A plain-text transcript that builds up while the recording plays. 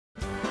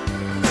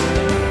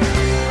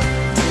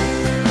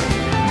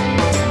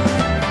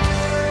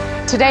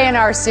Today in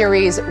our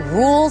series,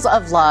 Rules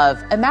of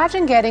Love,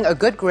 imagine getting a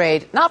good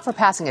grade not for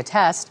passing a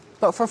test,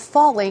 but for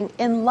falling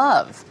in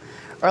love.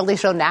 Early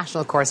Show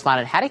national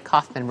correspondent Hattie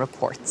Kaufman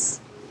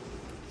reports.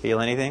 Feel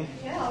anything?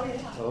 Yeah,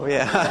 oh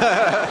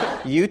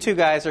yeah. You two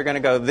guys are going to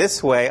go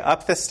this way,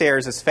 up the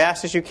stairs as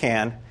fast as you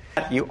can.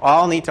 You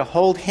all need to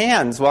hold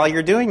hands while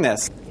you're doing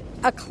this.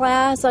 A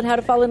class on how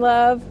to fall in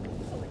love?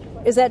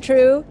 Is that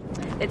true?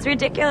 It's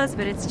ridiculous,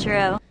 but it's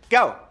true.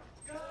 Go.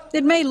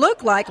 It may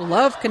look like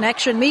Love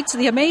Connection meets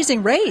The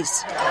Amazing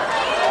Race.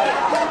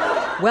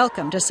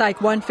 Welcome to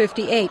Psych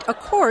 158, a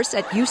course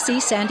at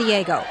UC San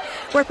Diego,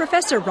 where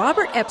Professor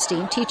Robert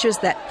Epstein teaches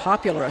that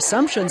popular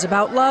assumptions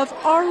about love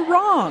are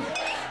wrong.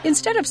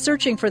 Instead of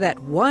searching for that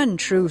one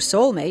true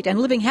soulmate and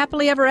living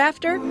happily ever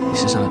after,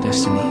 this is our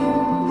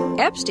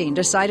destiny. Epstein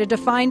decided to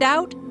find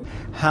out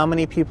how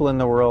many people in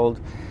the world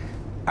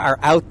are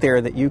out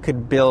there that you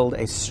could build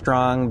a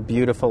strong,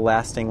 beautiful,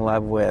 lasting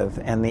love with?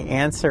 And the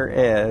answer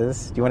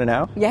is, do you want to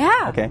know?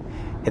 Yeah. Okay.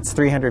 It's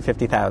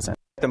 350,000.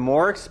 The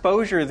more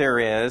exposure there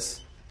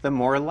is, the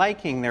more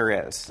liking there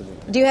is.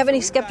 Do you have any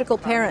skeptical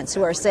parents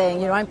who are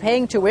saying, I'm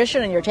paying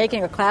tuition and you're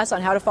taking a class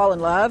on how to fall in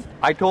love?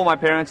 I told my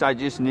parents I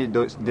just need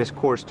this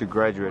course to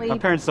graduate. My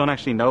parents don't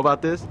actually know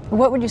about this.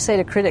 What would you say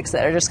to critics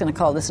that are just going to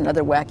call this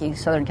another wacky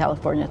Southern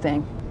California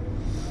thing?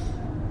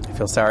 I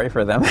feel sorry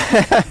for them.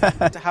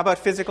 How about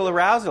physical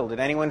arousal? Did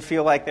anyone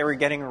feel like they were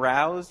getting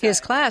aroused? His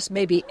class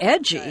may be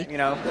edgy.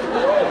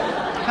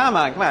 Come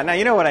on. Now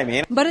you know what I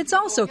mean. But it's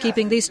also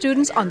keeping these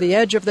students on the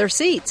edge of their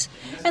seats.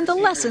 And the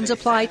lessons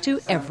apply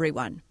to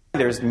everyone.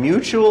 There's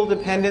mutual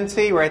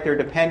dependency, right? They're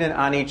dependent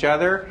on each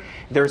other.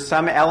 There's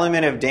some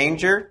element of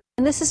danger.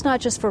 And this is not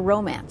just for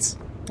romance.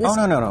 No,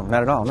 not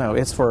at all. No,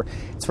 it's for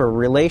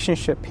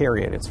relationship,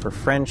 period. It's for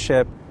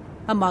friendship.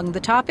 Among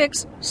the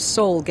topics,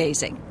 soul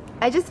gazing.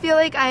 I just feel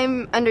like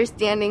I'm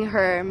understanding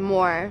her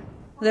more.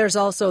 There's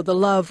also the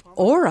love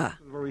aura.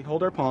 Where we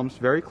hold our palms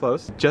very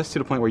close, just to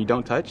the point where you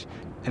don't touch,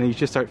 and you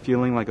just start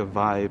feeling like a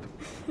vibe.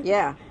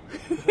 Yeah.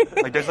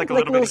 Like there's like a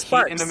little bit of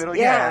sparks. heat in the middle.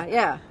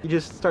 Yeah. You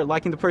just start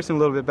liking the person a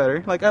little bit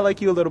better. Like, I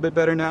like you a little bit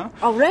better now.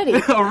 Already?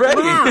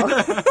 Already.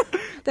 Wow.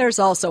 There's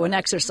also an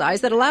exercise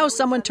that allows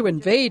someone to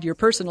invade your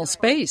personal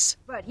space.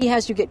 But he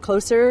has you get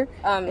closer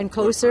and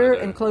closer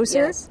and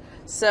closer. Yes.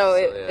 So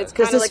it's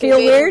kind Does of this like feel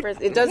weird?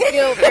 It does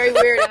feel very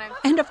weird.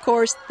 And of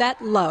course,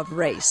 that love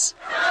race.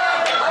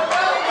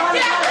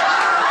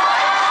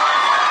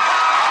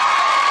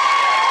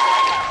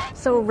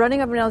 So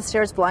running up and down the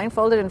stairs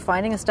blindfolded and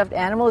finding a stuffed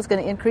animal is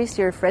going to increase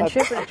your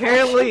friendship?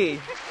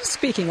 Apparently.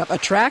 Speaking of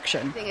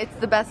attraction. It's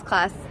the best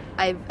class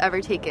I've ever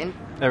taken.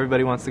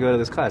 Everybody wants to go to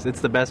this class. It's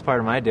the best part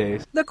of my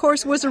days. The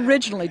course was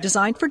originally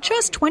designed for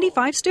just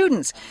 25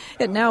 students.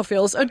 It now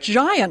fills a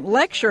giant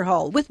lecture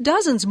hall with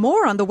dozens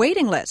more on the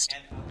waiting list.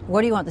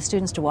 What do you want the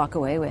students to walk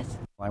away with?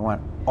 I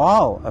want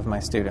all of my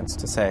students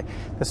to say,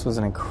 this was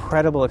an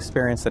incredible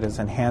experience that has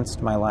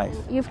enhanced my life.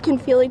 You can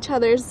feel each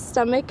other's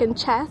stomach and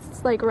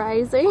chests, like,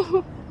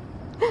 rising.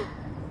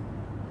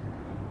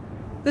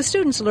 The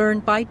students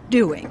learn by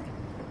doing.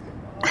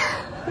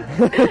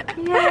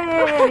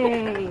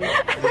 Yay!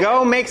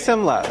 Go make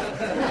some love.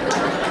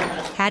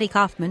 Hattie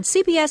Kaufman,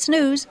 CBS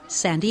News,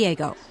 San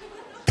Diego.